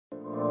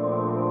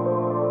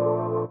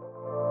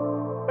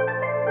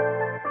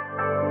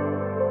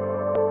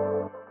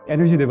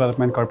Energy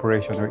Development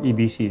Corporation, or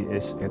EDC,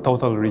 is a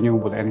total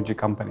renewable energy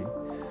company.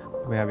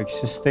 We have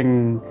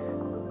existing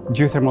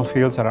geothermal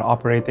fields that are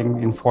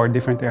operating in 4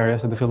 different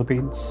areas of the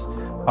Philippines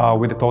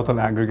with a total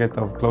aggregate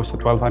of close to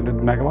 1,200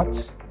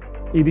 megawatts.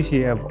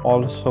 EDC have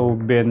also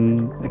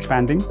been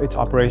expanding its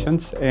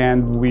operations,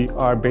 and we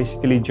are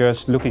basically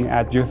just looking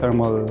at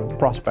geothermal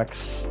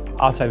prospects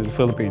outside of the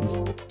Philippines.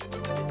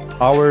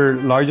 Our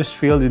largest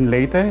field in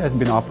Leyte has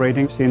been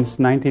operating since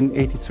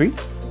 1983.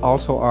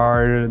 Also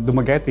our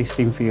Dumaguete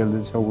steam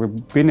field, so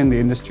we've been in the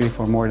industry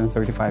for more than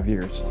 35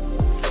 years.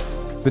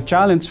 The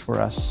challenge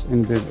for us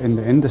in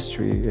the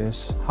industry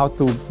is how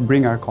to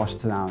bring our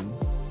costs down.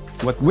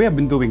 What we have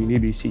been doing in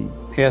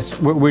EDC is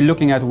we're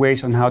looking at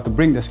ways on how to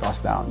bring this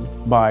cost down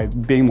by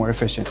being more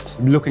efficient,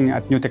 looking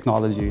at new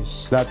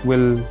technologies that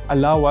will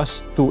allow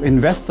us to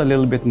invest a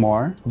little bit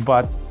more,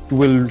 but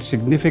will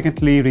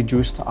significantly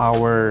reduce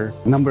our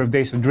number of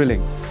days of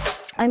drilling.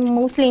 I'm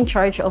mostly in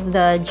charge of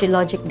the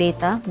geologic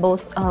data,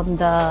 both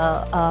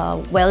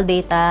the well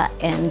data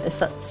and the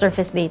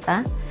surface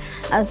data.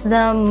 As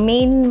the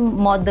main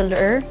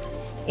modeler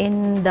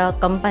in the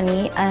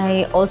company,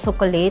 I also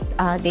collate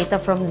data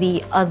from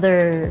the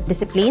other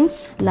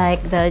disciplines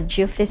like the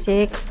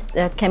geophysics,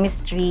 the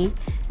chemistry,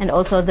 and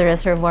also the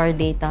reservoir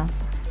data.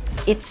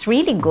 It's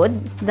really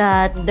good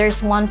that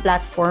there's one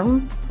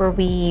platform where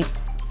we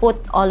put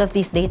all of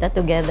these data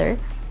together,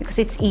 because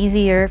it's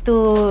easier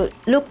to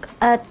look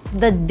at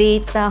the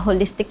data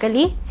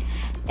holistically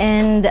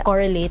and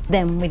correlate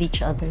them with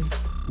each other.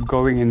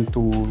 Going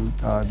into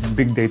the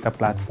big data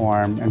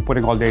platform and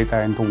putting all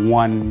data into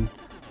one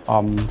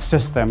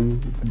system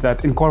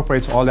that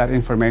incorporates all that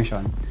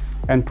information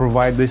and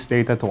provide this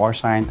data to our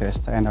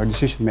scientists and our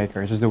decision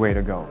makers is the way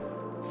to go.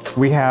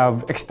 We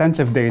have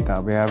extensive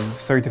data. We have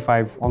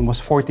 35,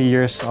 almost 40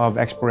 years of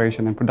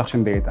exploration and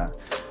production data.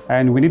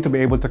 And we need to be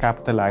able to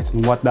capitalize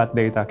on what that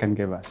data can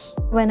give us.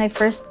 When I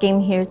first came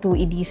here to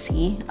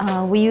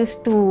EDC, we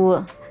used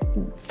to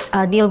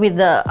deal with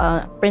the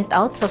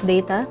printouts of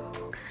data.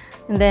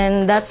 And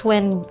then that's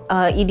when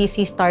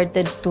EDC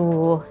started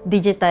to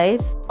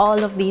digitize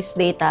all of these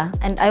data.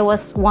 And I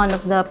was one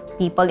of the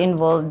people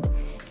involved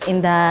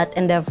in that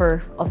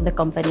endeavor of the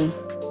company.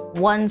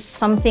 Once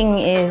something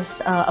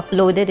is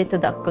uploaded into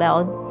the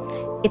cloud,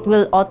 it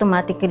will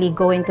automatically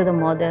go into the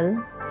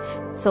model.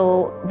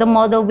 So the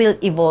model will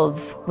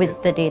evolve with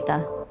the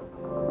data.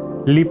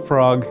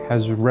 Leapfrog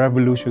has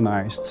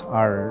revolutionized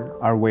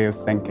our way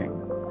of thinking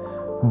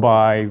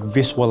by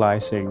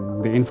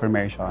visualizing the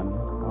information,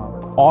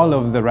 all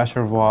of the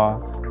reservoir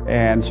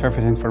and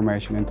surface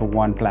information into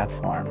one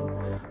platform.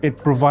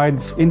 It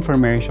provides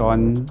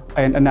information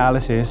and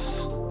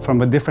analysis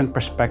from a different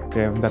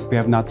perspective that we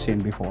have not seen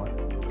before.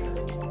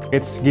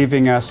 It's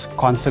giving us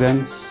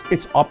confidence,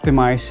 it's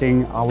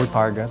optimizing our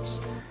targets,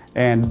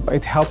 and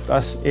it helped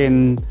us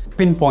in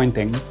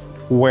pinpointing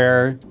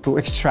where to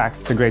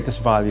extract the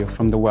greatest value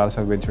from the wells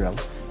that we drill.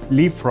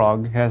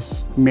 Leapfrog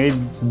has made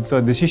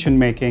the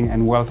decision-making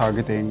and well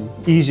targeting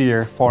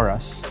easier for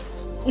us.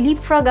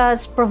 Leapfrog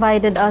has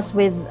provided us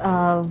with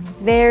a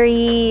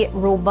very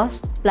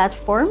robust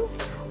platform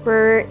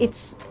where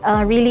it's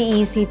really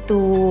easy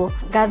to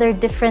gather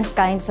different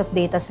kinds of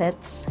data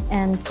sets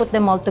and put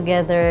them all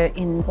together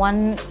in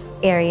one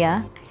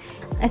area.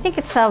 I think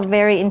it's a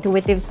very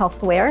intuitive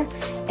software,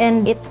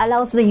 and it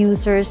allows the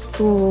users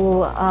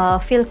to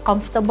feel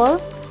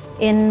comfortable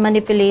in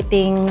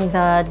manipulating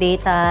the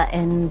data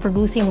and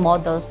producing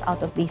models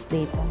out of these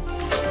data.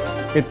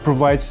 It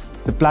provides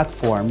the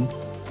platform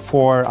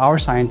for our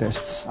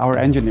scientists, our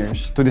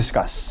engineers to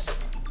discuss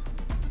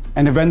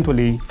and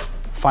eventually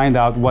find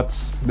out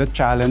what's the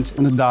challenge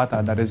in the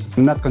data that is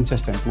not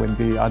consistent with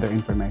the other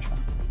information.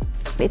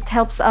 It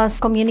helps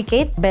us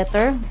communicate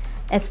better,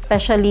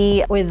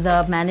 especially with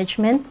the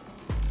management.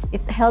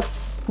 It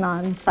helps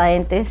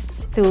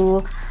non-scientists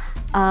to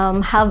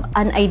have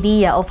an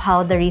idea of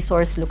how the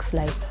resource looks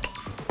like.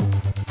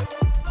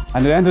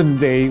 At the end of the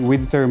day, we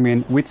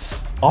determine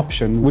which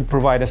option would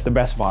provide us the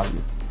best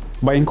value.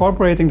 By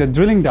incorporating the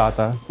drilling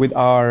data with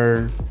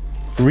our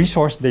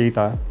resource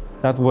data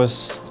that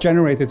was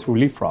generated through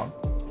Leapfrog,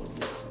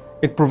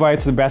 it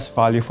provides the best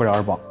value for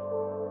our buck.